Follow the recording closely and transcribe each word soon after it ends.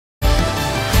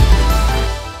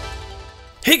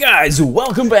Hey guys,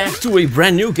 welcome back to a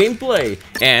brand new gameplay,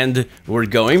 and we're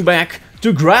going back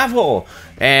to Gravel,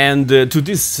 and to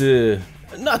this,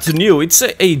 not new, it's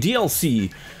a DLC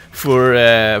for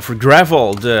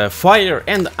Gravel, the Fire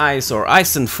and Ice, or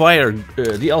Ice and Fire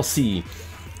DLC,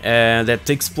 that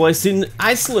takes place in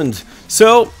Iceland.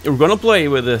 So, we're gonna play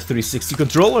with a 360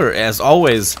 controller, as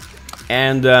always,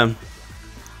 and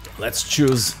let's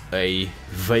choose a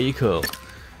vehicle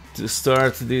to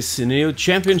start this new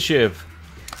championship.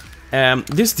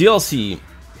 This DLC,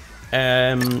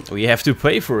 we have to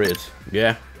pay for it.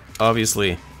 Yeah,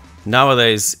 obviously.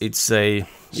 Nowadays, it's a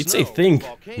thing.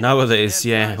 Nowadays,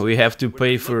 yeah, we have to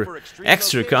pay for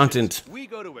extra content. We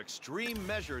go to extreme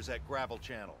measures at Gravel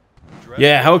Channel.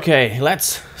 Yeah, okay,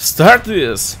 let's start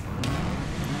this.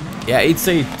 Yeah, it's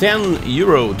a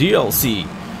 €10 DLC.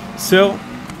 So,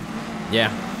 yeah,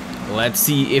 let's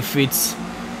see if it's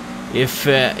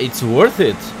worth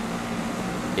it.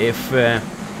 If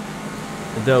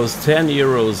those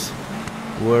 €10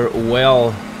 were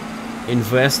well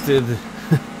invested.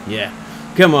 Yeah,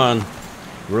 come on,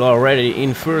 we're already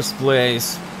in first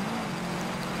place.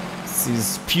 This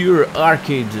is pure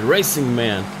arcade racing,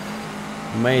 man.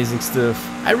 Amazing stuff.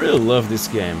 I really love this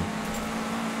game.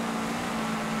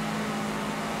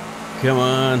 Come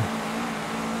on.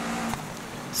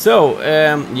 So,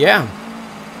 yeah,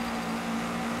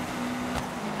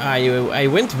 I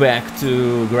went back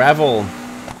to Gravel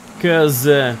because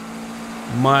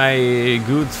my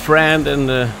good friend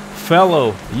and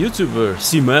fellow YouTuber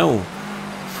Simão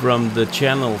from the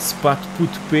channel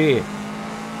Spot.p,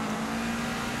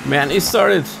 man, he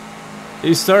started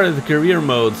the career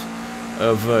mode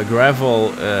of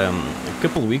Gravel a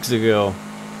couple weeks ago,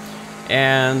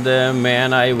 and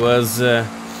man, I was I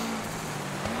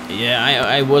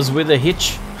was with a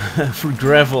hitch for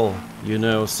Gravel, you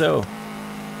know. So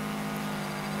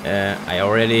I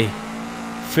already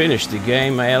finished the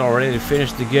game. I had already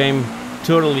finished the game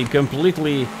totally,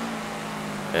 completely.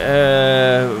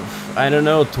 I don't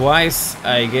know, twice,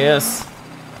 I guess.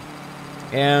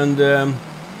 And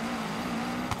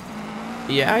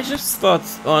yeah, I just thought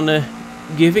on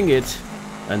giving it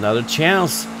another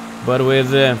chance, but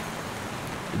with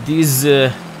these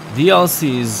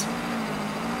DLCs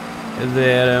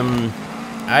that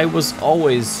I was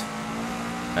always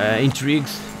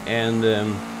intrigued, and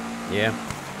yeah,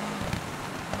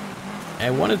 I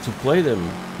wanted to play them,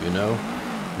 you know.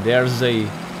 There's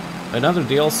another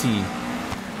DLC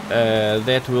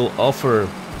that will offer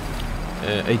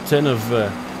a ton of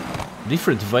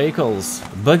different vehicles,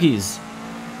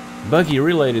 buggy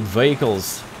related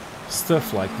vehicles,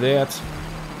 stuff like that.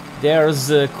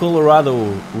 There's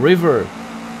Colorado River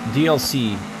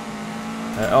DLC,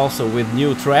 also with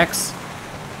new tracks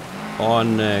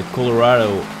on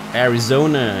Colorado,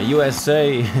 Arizona,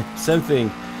 USA, something.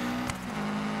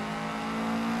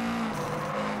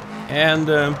 And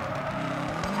I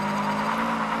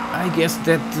guess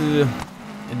that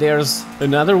there's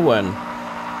another one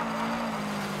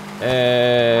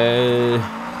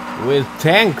with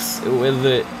tanks,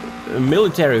 with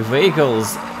military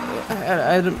vehicles.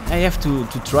 I have to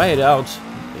try it out.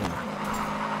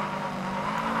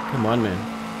 Come on, man.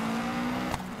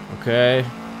 Okay.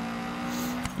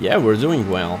 Yeah, we're doing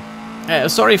well.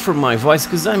 Sorry for my voice,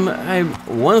 because I'm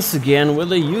once again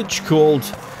with a huge cold.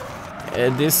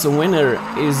 This winter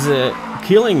is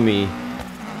killing me,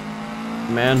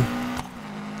 man.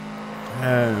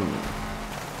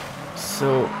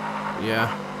 So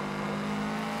yeah,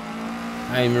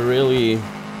 I'm really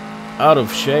out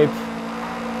of shape.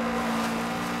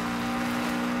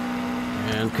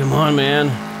 And come on, man,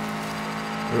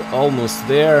 we're almost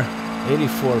there.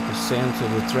 84%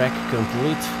 of the track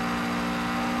complete.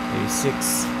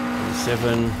 86,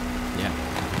 87, yeah.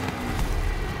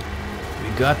 We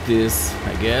got this,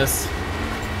 I guess.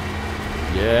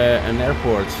 Yeah, an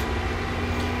airport.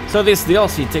 So this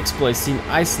DLC takes place in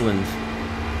Iceland.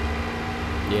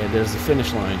 Yeah, there's the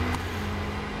finish line.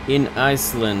 In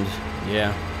Iceland,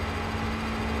 yeah.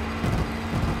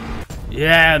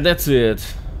 Yeah, that's it.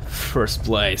 First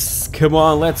place. Come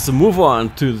on, let's move on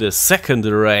to the second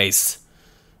race.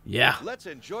 Yeah. Let's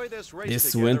enjoy this race.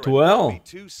 This together went and well. not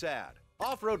be too sad.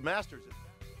 Off-Road Masters is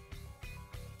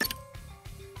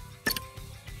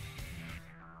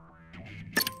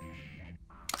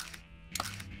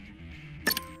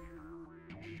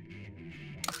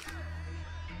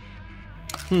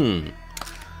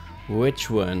which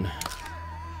one?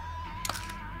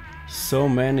 So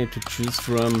many to choose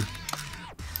from.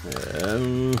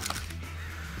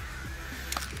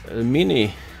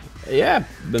 Mini. Yeah,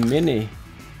 the Mini.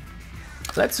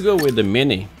 Let's go with the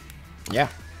Mini. Yeah.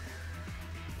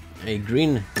 A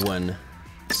green one.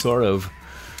 Sort of.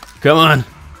 Come on.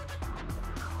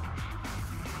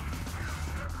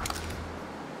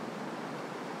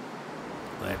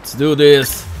 Let's do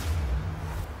this.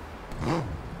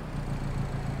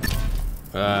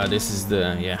 This is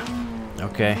the, yeah,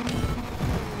 okay.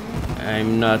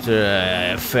 I'm not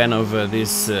a fan of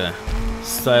this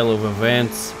style of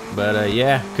events, but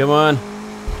yeah, come on.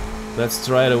 Let's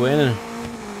try to win.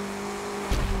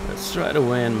 Let's try to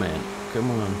win, man. Come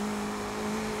on.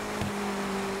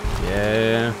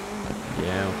 Yeah,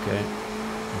 yeah, okay.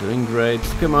 Doing great.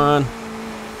 Come on.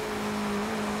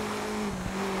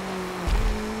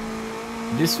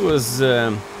 This was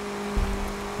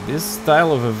this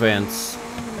style of events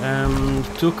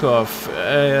took off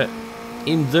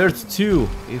in Dirt 2,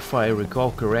 if I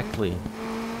recall correctly.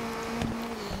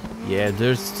 Yeah,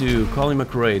 Dirt 2, Colin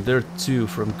McRae, Dirt 2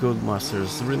 from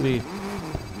Codemasters really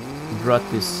brought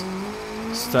this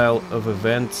style of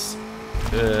events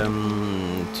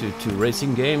to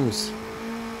racing games.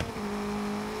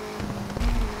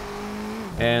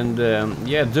 And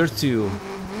yeah, Dirt 2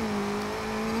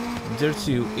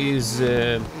 is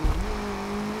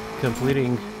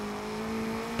completing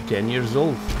 10 years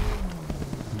old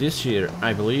this year,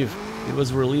 I believe. It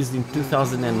was released in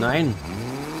 2009,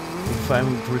 if I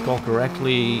recall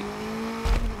correctly.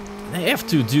 They have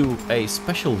to do a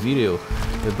special video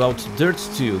about Dirt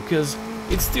 2, because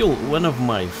it's still one of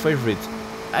my favorite,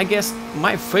 I guess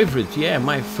my favorite, yeah,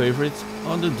 my favorite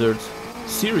on the Dirt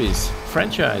series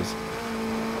franchise.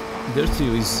 Dirt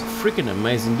 2 is freaking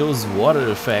amazing. Those water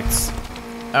effects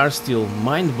are still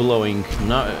mind-blowing,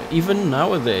 even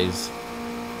nowadays.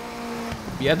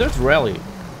 Yeah, Dirt Rally,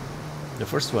 the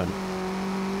first one,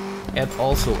 had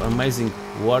also amazing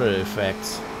water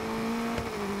effects.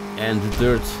 And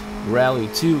Dirt Rally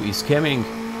 2 is coming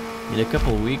in a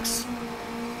couple of weeks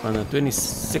on the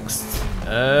 26th,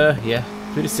 yeah,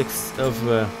 26th of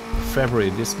February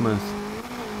this month.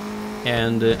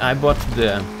 And I bought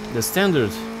the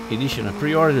standard edition. I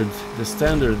pre-ordered the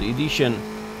standard edition,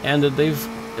 and they've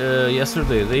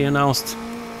yesterday they announced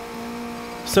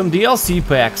some DLC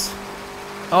packs.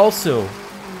 Also,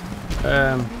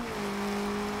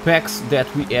 packs that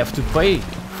we have to pay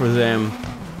for them.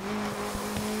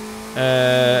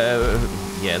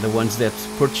 Yeah, the ones that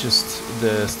purchased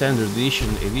the standard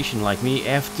edition like me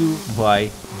have to buy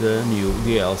the new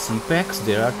DLC packs.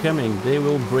 They are coming. They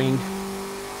will bring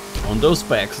on those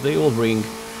packs. They will bring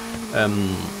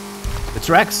the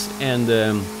tracks and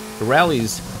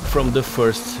rallies from the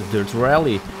first Dirt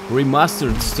Rally,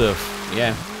 remastered stuff.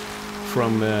 Yeah,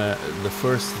 from the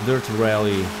first Dirt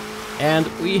Rally, and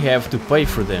we have to pay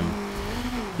for them.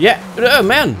 Yeah,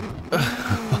 man.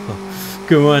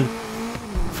 Come on.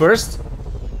 First,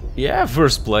 yeah,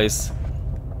 first place.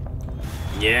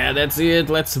 Yeah, that's it.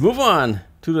 Let's move on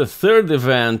to the third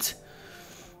event.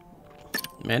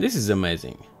 Man, this is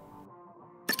amazing.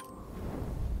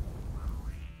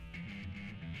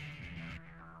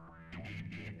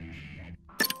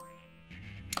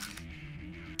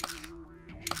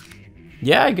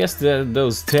 Yeah, I guess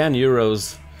those 10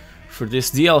 euros for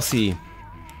this DLC,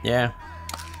 yeah,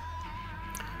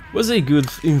 was a good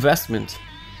investment.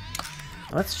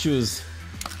 Let's choose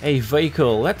a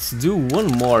vehicle. Let's do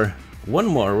one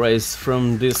more race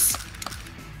from this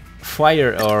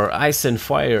Fire or Ice and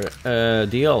Fire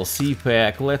DLC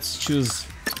pack. Let's choose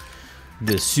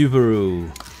the Subaru.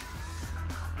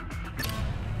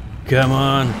 Come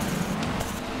on,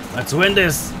 let's win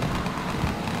this.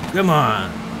 Come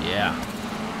on, yeah,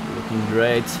 looking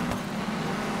great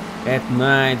at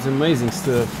night. Amazing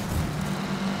stuff.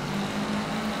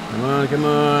 Come on, come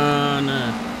on.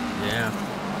 Yeah,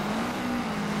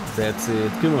 that's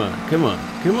it. Come on, come on,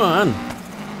 come on.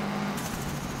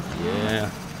 Yeah.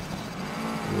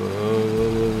 Whoa, whoa,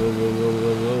 whoa, whoa, whoa, whoa,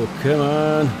 whoa, whoa. Come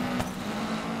on.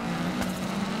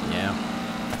 Yeah.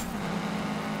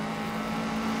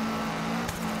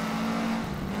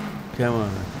 Come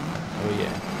on. Oh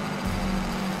yeah.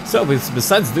 So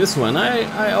besides this one,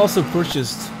 I also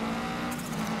purchased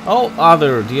all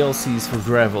other DLCs for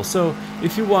Gravel. So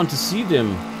if you want to see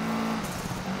them,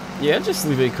 yeah, just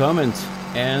leave a comment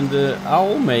and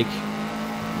I'll make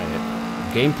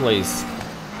gameplays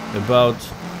about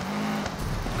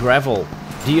Gravel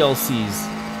DLCs.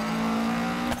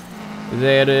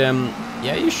 That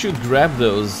yeah, you should grab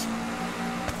those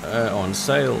on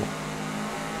sale,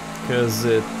 because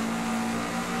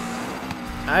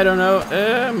I don't know,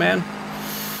 man,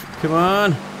 come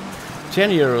on,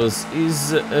 10 euros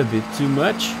is a bit too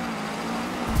much.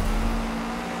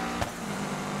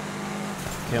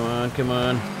 Come on, come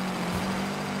on.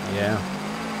 Yeah,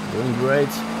 doing great.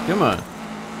 Come on.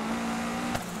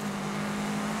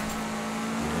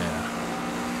 Yeah.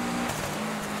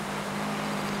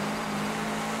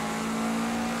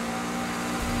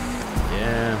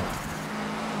 Yeah.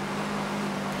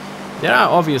 There are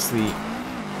obviously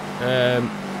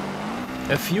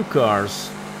a few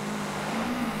cars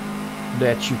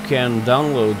that you can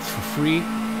download for free.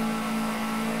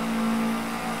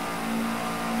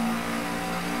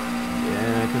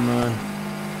 Yeah, come on.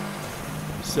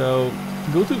 So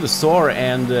go to the store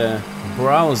and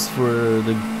browse for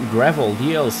the Gravel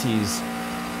DLCs,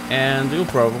 and you'll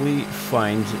probably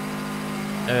find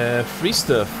free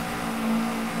stuff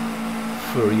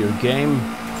for your game.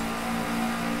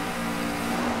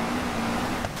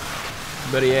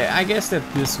 But yeah, I guess that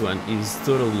this one is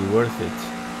totally worth it.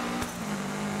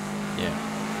 Yeah.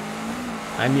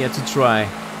 I'm yet to try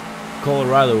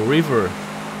Colorado River,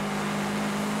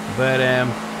 but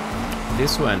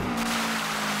this one,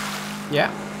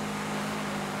 yeah.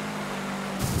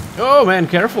 Oh man,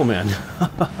 careful man.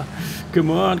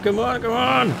 Come on, come on, come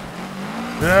on.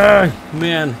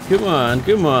 Man, come on,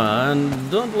 come on.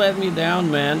 Don't let me down,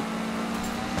 man.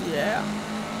 Yeah,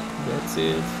 that's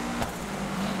it.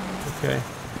 Okay.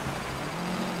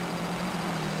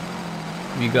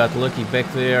 We got lucky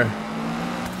back there.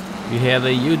 We had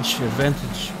a huge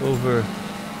advantage over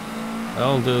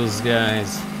all those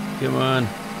guys. Come on.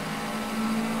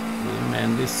 Yeah,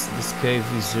 man, this cave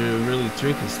is really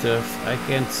tricky stuff. I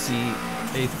can't see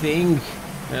a thing.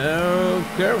 Oh,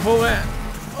 careful, man.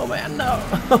 Oh, man, no.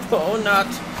 Oh,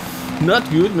 not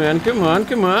good, man. Come on,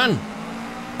 come on.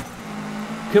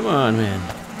 Come on, man.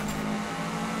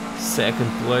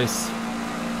 Second place.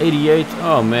 88.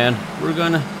 Oh, man. We're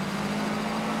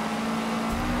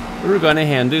gonna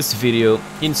end this video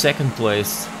in second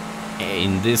place.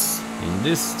 In this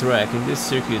track, in this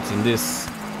circuit, in this...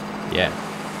 Yeah.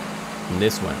 In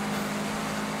this one.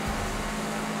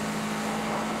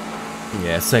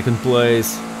 Yeah, second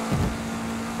place.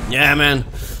 Yeah, man.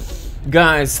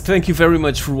 Guys, thank you very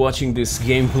much for watching this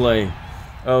gameplay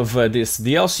of this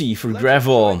DLC for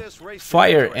Gravel,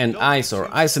 Fire and Ice, or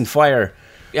Ice and Fire.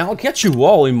 I'll catch you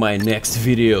all in my next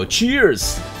video.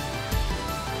 Cheers!